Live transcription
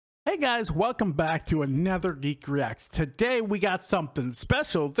Hey guys, welcome back to another Geek Reacts. Today we got something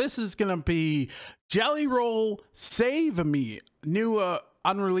special. This is gonna be Jellyroll Save Me, new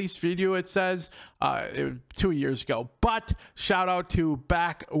unreleased video. It says 2 years ago, but shout out to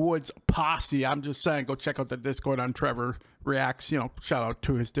Backwoods Posse. I'm just saying, go check out the Discord on Trevor Reacts. You know, shout out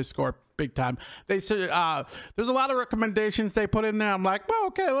to his Discord big time. They said there's a lot of recommendations they put in there. I'm like, well,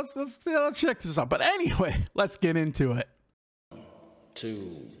 okay, let's check this out. But anyway, let's get into it.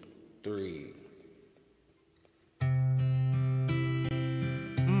 2, 3.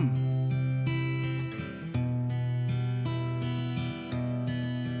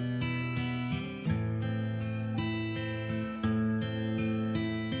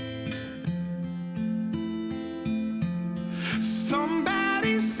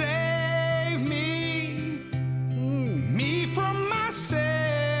 Somebody save me, me from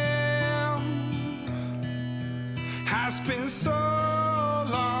myself. Has been so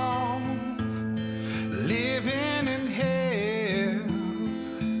long living in hell.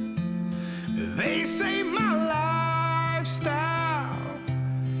 They say my lifestyle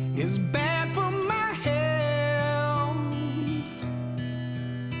is bad for my health.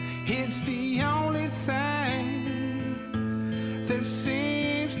 It's the only thing that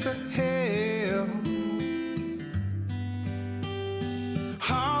seems to help.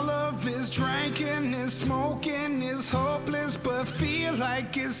 All of this drinking and smoking is hopeless, but feel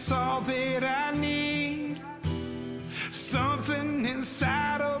like it's all that I need. Something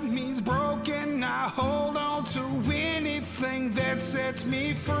inside of me's broken. I hold on to anything that sets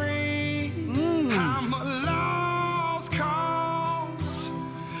me free. I'm a lost cause.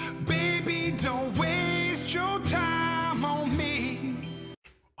 Baby, don't waste your time on me.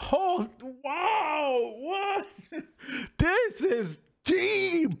 Oh, wow, what? This is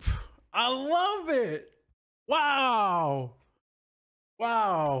deep. I love it. Wow.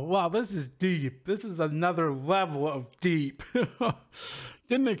 Wow, this is deep. This is another level of deep.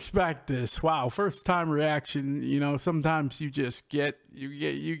 Didn't expect this. Wow, first time reaction. You know, sometimes you just get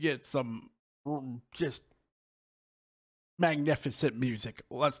some just magnificent music.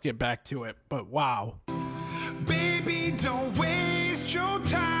 Let's get back to it. But wow. Baby, don't waste your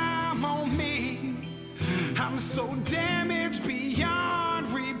time on me. I'm so damaged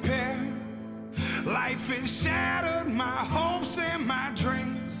beyond repair. Life has shattered my hopes and my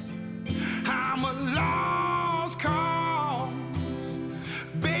dreams. I'm a lost cause.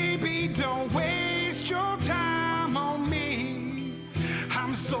 Baby, don't waste your time on me.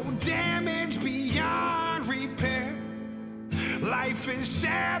 I'm so damaged beyond repair. Life has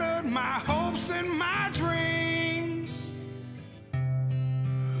shattered my hopes and my dreams.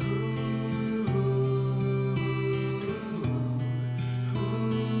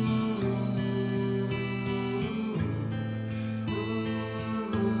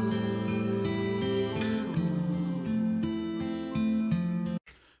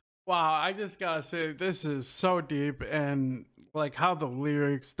 Wow, I just gotta say, this is so deep, and like how the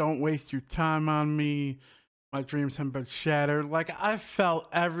lyrics, don't waste your time on me, my dreams have been shattered. Like I felt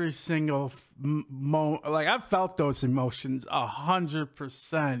every single like I felt those emotions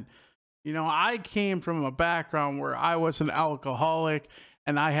 100%. You know, I came from a background where I was an alcoholic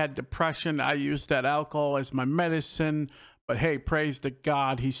and I had depression. I used that alcohol as my medicine, but hey, praise to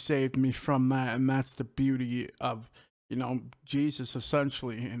God, he saved me from that. And that's the beauty of, you know, Jesus,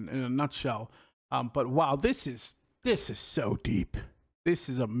 essentially, in a nutshell. But wow, this is so deep. This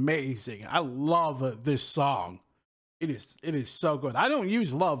is amazing. I love this song. It is so good. I don't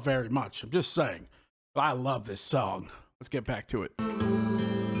use love very much, I'm just saying, but I love this song. Let's get back to it.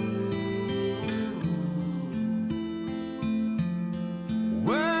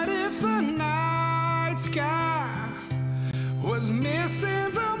 What if the night sky was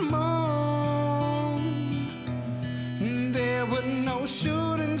missing the moon? There were no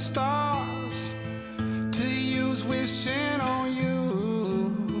shooting stars to use wishing on you.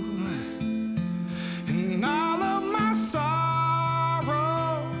 And all of my sorrows,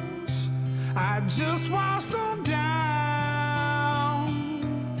 I just washed them down.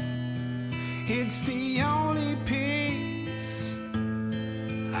 It's the only peace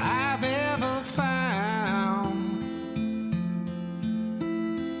I've ever found.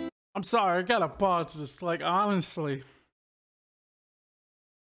 I'm sorry, I gotta pause this. Like, honestly,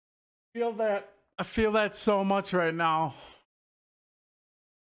 I feel that so much right now.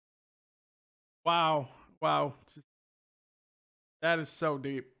 Wow, that is so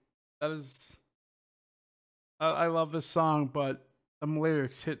deep. That is, I love this song, but the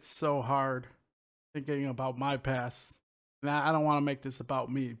lyrics hit so hard. Thinking about my past, and I don't want to make this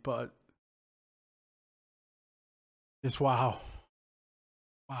about me, but just wow.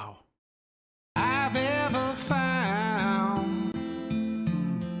 Wow. I've ever found.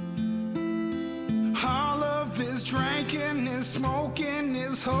 All of this drinking and smoking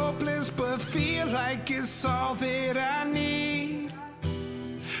is hopeless, but feel like it's all that I need.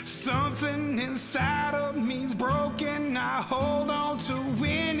 Something inside of me's broken. I hold on to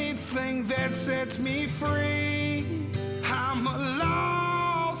anything that sets me free. I'm a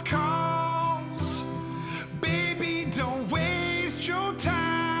lost cause. Baby, don't waste your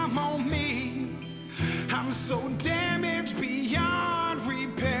time on me. I'm so damaged beyond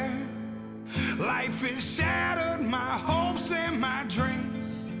repair. Life has shattered my hopes and my dreams.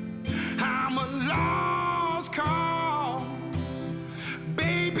 I'm a lost cause.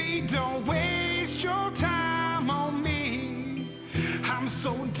 Baby, don't waste your time on me. I'm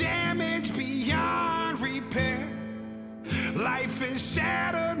so damaged beyond repair. Life has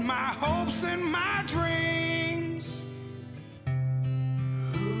shattered my hopes and my dreams.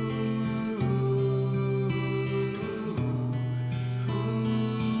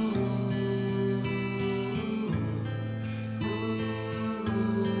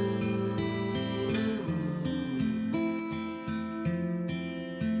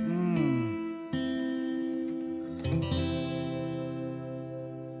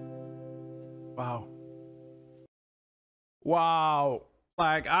 Wow. Wow.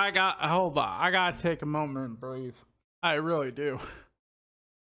 Like, hold on. I gotta take a moment and breathe. I really do.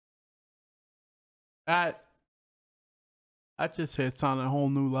 That just hits on a whole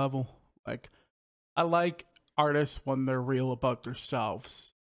new level. Like, I like artists when they're real about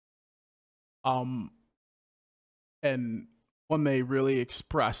themselves. And when they really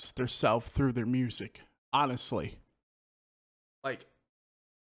express themselves through their music. Honestly. Like,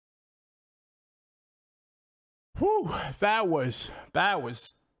 whew, that was, I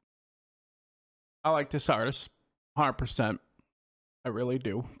like this artist, 100%. I really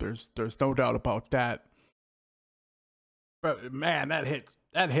do. There's no doubt about that. But man, that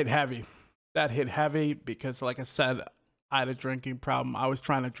hit heavy. That hit heavy because, like I said, I had a drinking problem. I was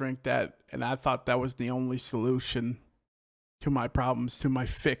trying to drink that, and I thought that was the only solution to my problems, to my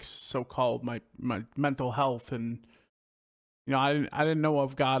fix, so-called my mental health. And you know, I didn't know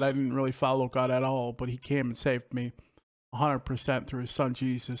of God. I didn't really follow God at all, but He came and saved me 100% through His Son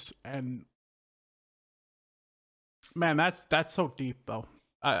Jesus. And man, that's so deep, though.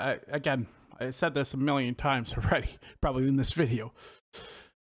 Again, I said this a million times already, probably in this video.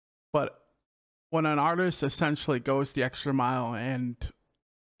 But when an artist essentially goes the extra mile and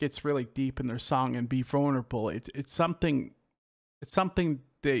gets really deep in their song and be vulnerable, it's something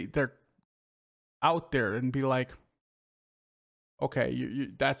they're out there and be like, okay,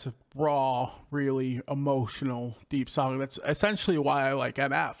 that's a raw, really emotional, deep song. That's essentially why I like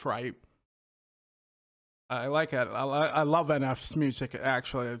NF, right? I like it. I love NF's music,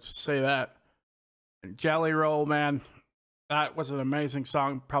 actually. I'd just say that. And Jellyroll, man, that was an amazing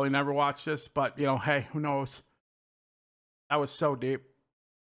song. Probably never watched this, but, you know, hey, who knows? That was so deep.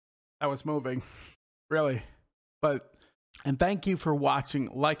 That was moving, really. And thank you for watching,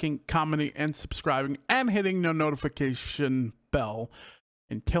 liking, commenting, and subscribing, and hitting the notification bell.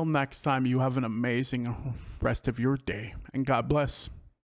 Until next time, you have an amazing rest of your day, and God bless.